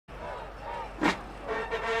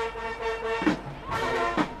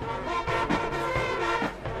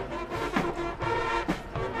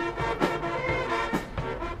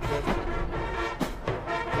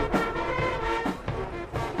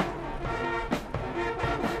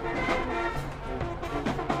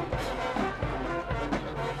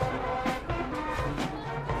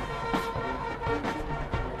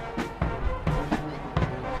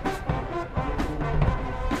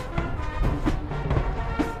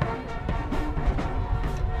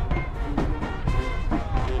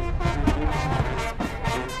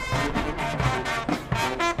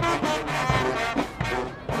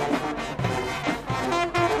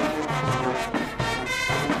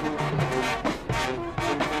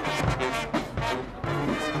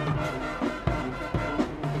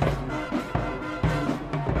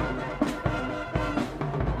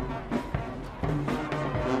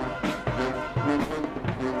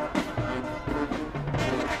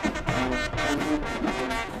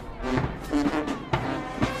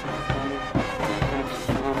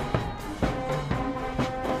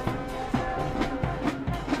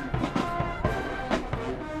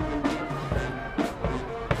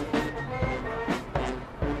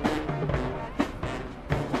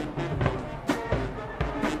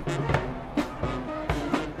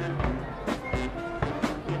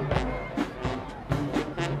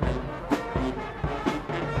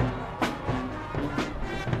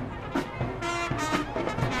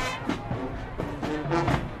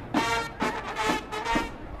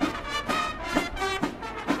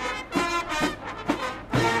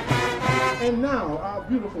And now, our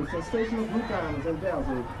beautiful, sensational blue diamonds and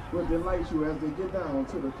dazzles will delight you as they get down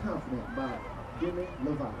to the Confident by Demi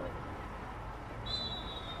Lovato.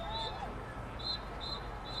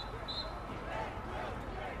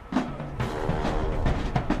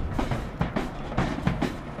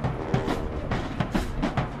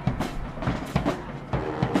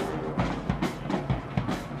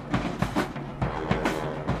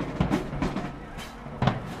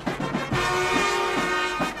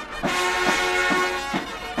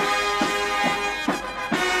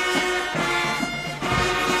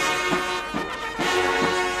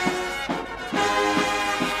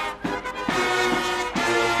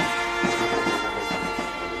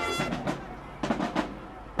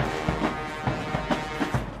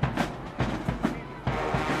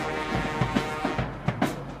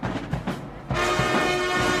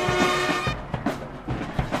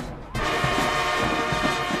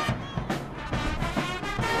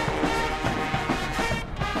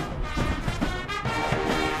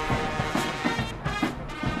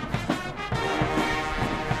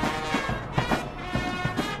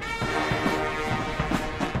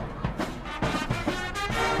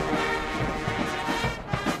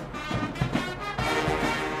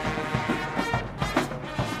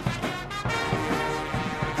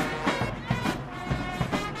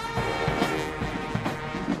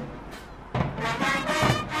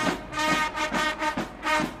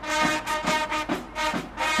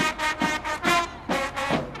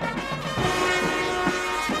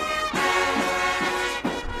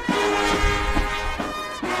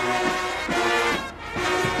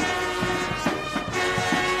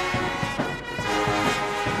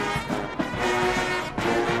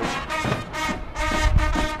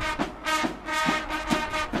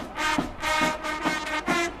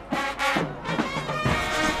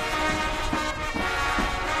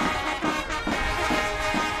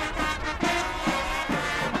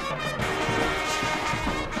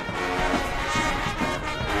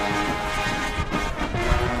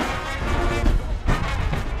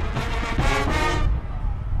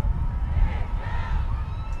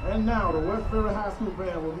 And now the Westbury High School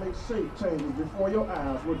band will make shape changes before your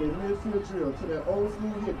eyes with their midfield drill to that old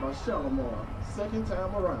school hit by Shalimar, second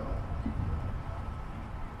time around.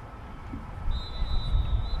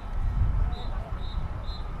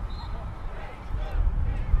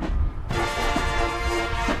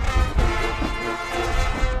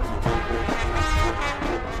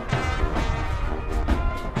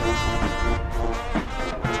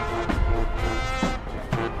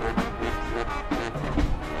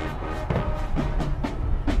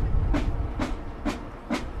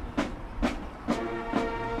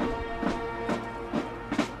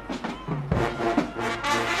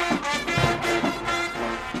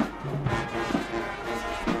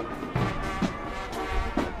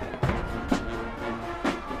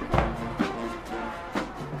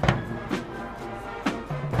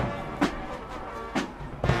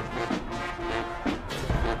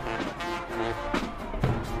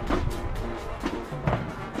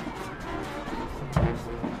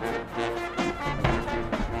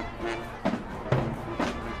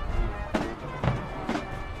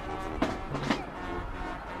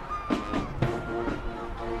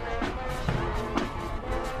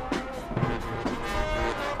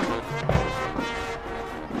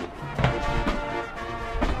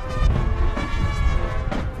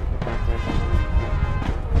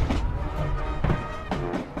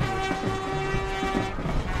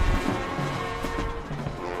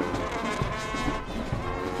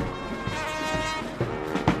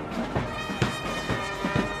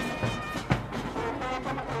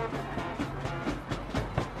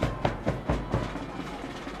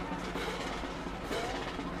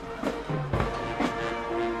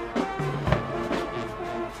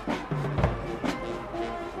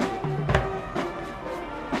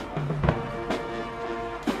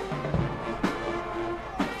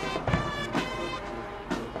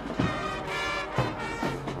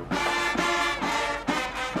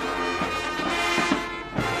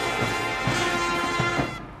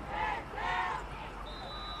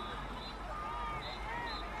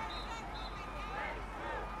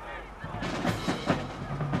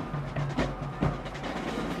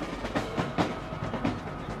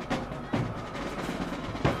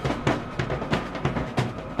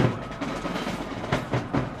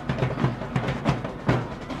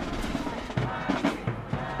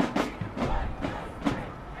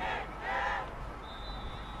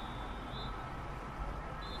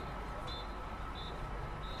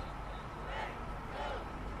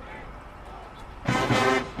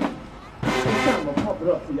 it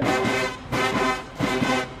up for y'all.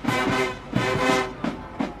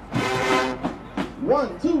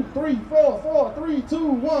 1, 2, 3, 4, 4, 3, 2,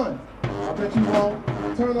 1. I bet you won't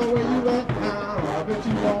turn on where you at now. I bet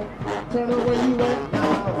you won't turn on where you at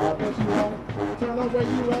now. I bet you won't turn on where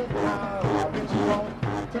you at now. I bet you won't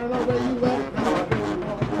turn on where you at now. I bet you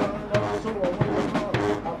won't turn up, so where you from.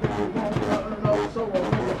 I bet you won't turn up, so where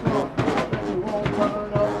you from. I bet you won't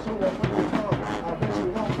turn up, so where you from. I bet you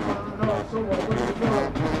won't turn up, so where you from.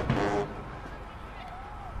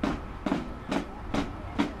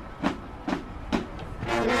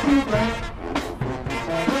 Yes, you back.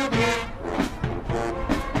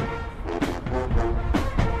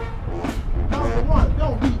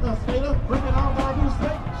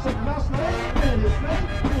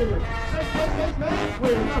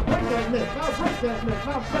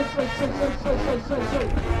 Now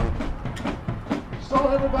shake. Show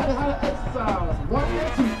everybody how to exercise. 1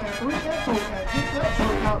 and 2 and 3 and 4 and get that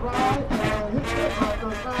workout right and hit that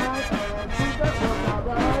right and do that workout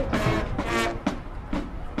right.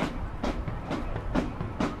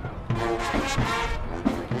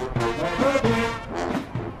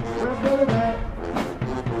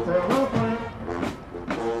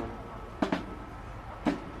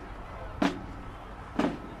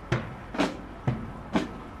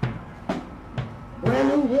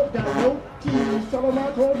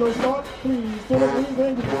 No start, please. Full of green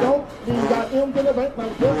things if you don't. We got M's in the bank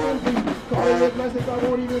like Justin B. Calling it message, I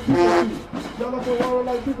won't even people see. Y'all up the water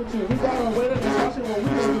like people too. We got our way to discussion what we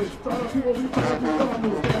can do. Trying to people, we trying to do our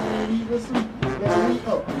moves. Can't even sleep. Yeah, we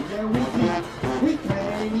up. Yeah, we keep. We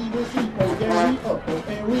can't even sleep. Oh, yeah, we up.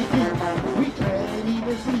 And we keep. We can't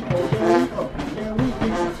even sleep. Oh, yeah, we up. Yeah, we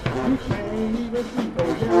keep. We can't even sleep. Oh,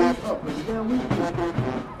 yeah, we up. Yeah, we keep.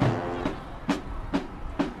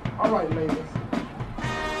 All right, ladies.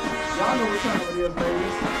 Y'all know what time it is,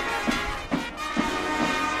 ladies.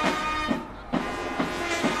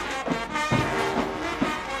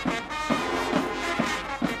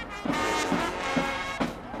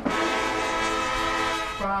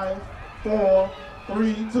 Five, 4,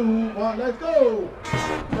 3, 2, 1, let's go!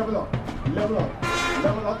 Level up, level up,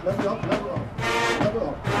 level up, level up, level up, level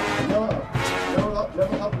up, level up, level up,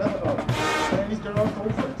 level up, level up. And these girls so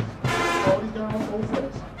fresh. All these girls so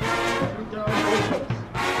fresh. And these girls so fresh.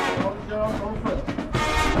 All these girls so fresh.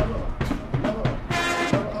 Level up, level up,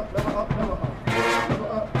 level up, level up, level up, level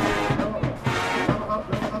up, level up, level up, level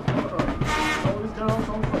up, level up. All these girls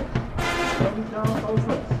so fresh. All these girls so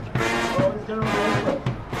fresh. All these girls so fresh.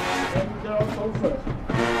 All these girls so fresh.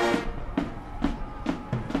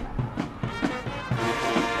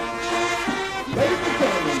 Ladies and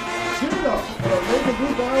gentlemen, give it up for the Reagan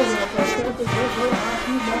Blue Down with a fantastic Westbury High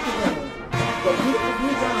School basketball. The beautiful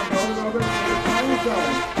Blue Down knows already for the tiny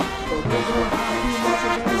zone. So we're going to have two months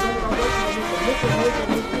of games over our rest of the Mr. Hope and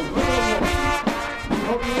Mr. Reagan. We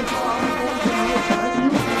hope you enjoy our performance tonight. Thank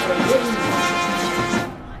you and good evening.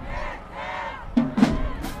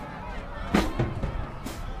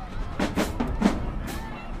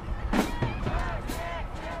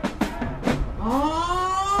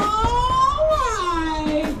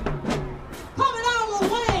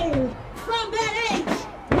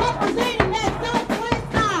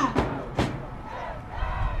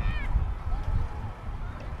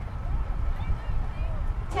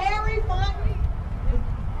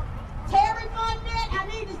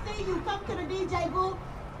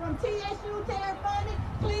 From TSU, Terry Funny.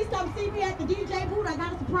 Please come see me at the DJ booth. I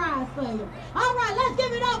got a surprise for you. All right, let's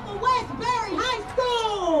give it up for Westbury High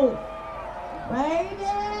School.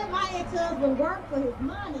 Baby, my ex-husband worked for his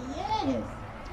money, yes.